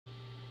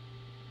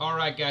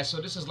Alright guys,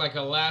 so this is like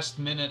a last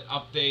minute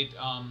update.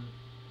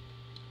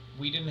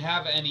 We didn't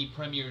have any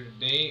premiere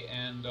today,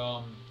 and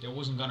there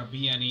wasn't gonna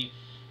be any.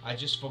 I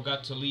just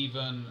forgot to leave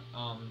an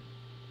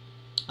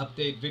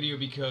update video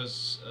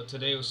because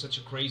today was such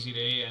a crazy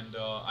day, and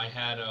I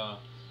had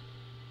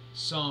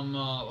some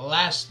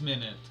last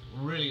minute,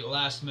 really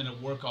last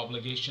minute work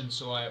obligations,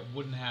 so I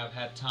wouldn't have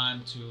had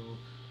time to,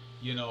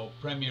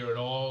 premiere at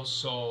all.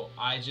 So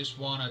I just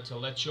wanted to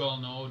let you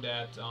all know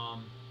that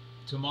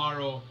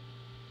tomorrow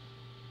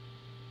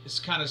it's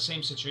kind of the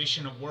same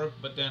situation at work,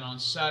 but then on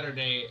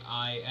Saturday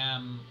I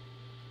am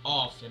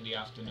off in the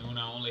afternoon.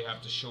 I only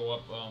have to show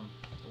up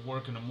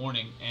work in the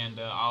morning, and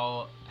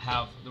I'll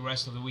have the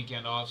rest of the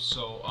weekend off.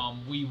 So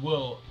we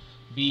will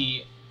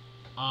be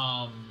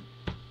um,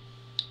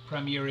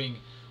 premiering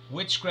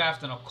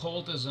Witchcraft and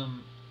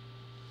Occultism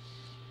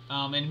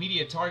and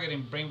Media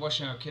Targeting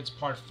Brainwashing Our Kids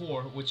Part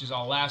 4, which is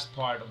our last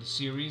part of the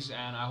series,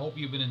 and I hope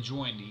you've been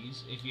enjoying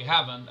these. If you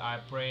haven't,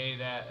 I pray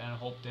that and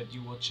hope that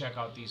you will check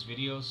out these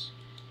videos.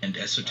 And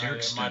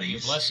esoteric it might be a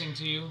studies, blessing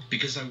to you.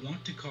 because I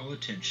want to call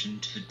attention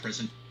to the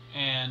present.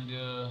 And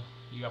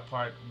you got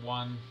part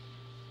 1,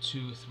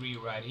 2, 3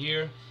 right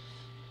here.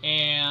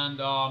 And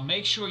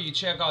make sure you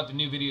check out the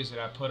new videos that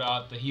I put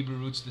out, the Hebrew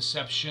Roots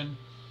Deception,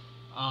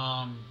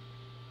 videos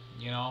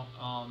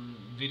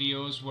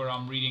where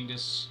I'm reading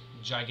this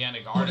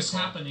gigantic article. What is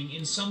happening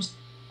in some...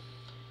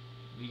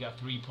 We got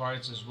 3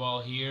 parts as well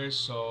here,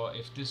 so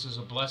if this is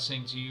a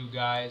blessing to you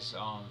guys,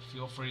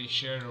 feel free to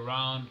share it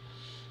around,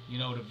 the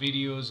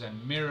videos,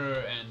 and mirror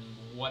and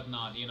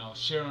whatnot,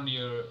 share on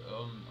your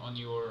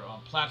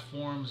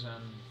platforms,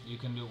 and you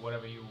can do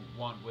whatever you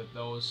want with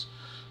those.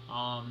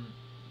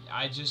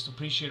 I just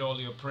appreciate all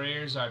your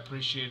prayers. I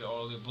appreciate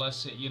all your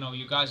blessing.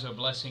 You guys are a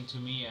blessing to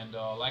me, and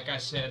like I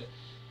said,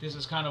 this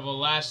is kind of a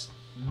last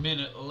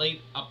minute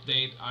late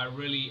update. I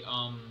really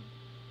I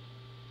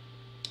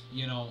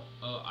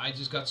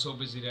just got so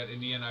busy that in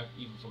the end I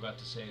even forgot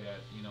to say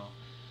that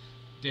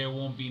there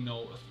won't be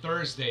no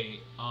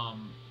Thursday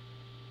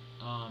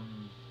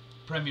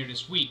premiere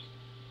this week,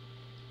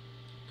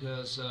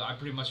 because I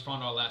pretty much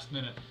found out last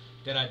minute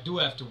that I do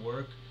have to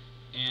work,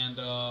 and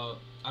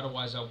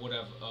otherwise I would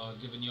have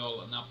given you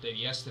all an update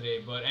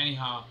yesterday. But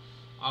anyhow,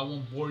 I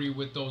won't bore you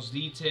with those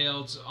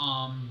details.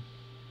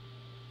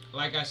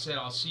 Like I said,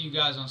 I'll see you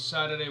guys on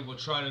Saturday. We'll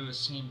try to do the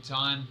same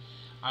time.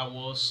 I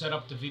will set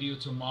up the video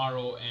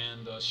tomorrow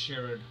and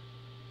share it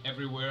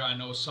everywhere. I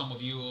know some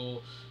of you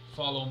will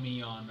follow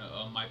me on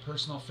my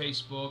personal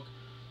Facebook,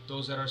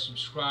 those that are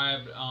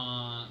subscribed,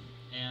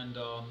 and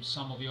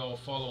some of you will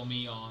follow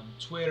me on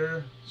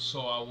Twitter,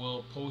 so I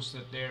will post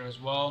it there as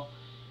well.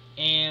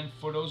 And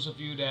for those of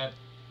you that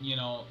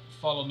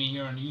follow me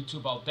here on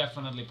YouTube, I'll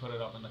definitely put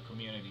it up in the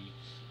community,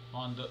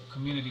 on the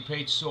community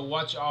page. So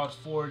watch out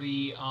for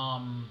the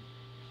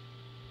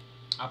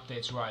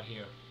updates right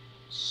here.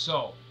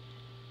 So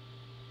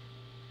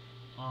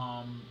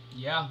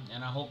yeah,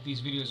 and I hope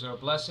these videos are a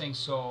blessing.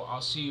 So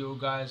I'll see you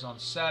guys on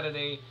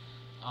Saturday.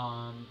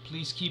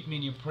 Please keep me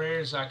in your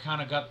prayers. I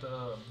kind of got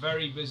a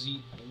very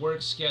busy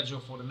work schedule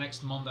for the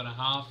next month and a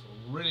half,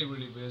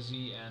 really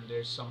busy, and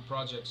there's some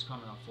projects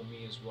coming up for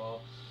me as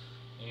well,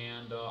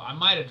 and I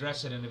might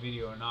address it in the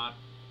video or not.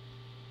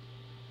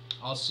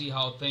 I'll see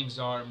how things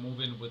are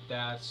moving with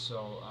that,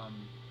 so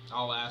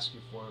I'll ask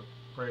you for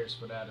prayers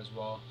for that as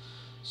well.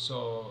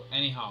 So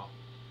anyhow,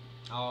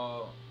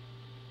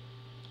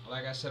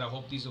 like I said, I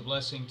hope these are a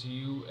blessing to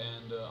you,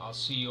 and I'll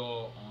see you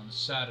all on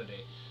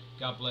Saturday.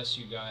 God bless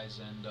you guys,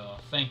 and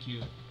thank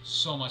you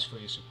so much for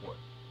your support.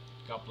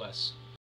 God bless.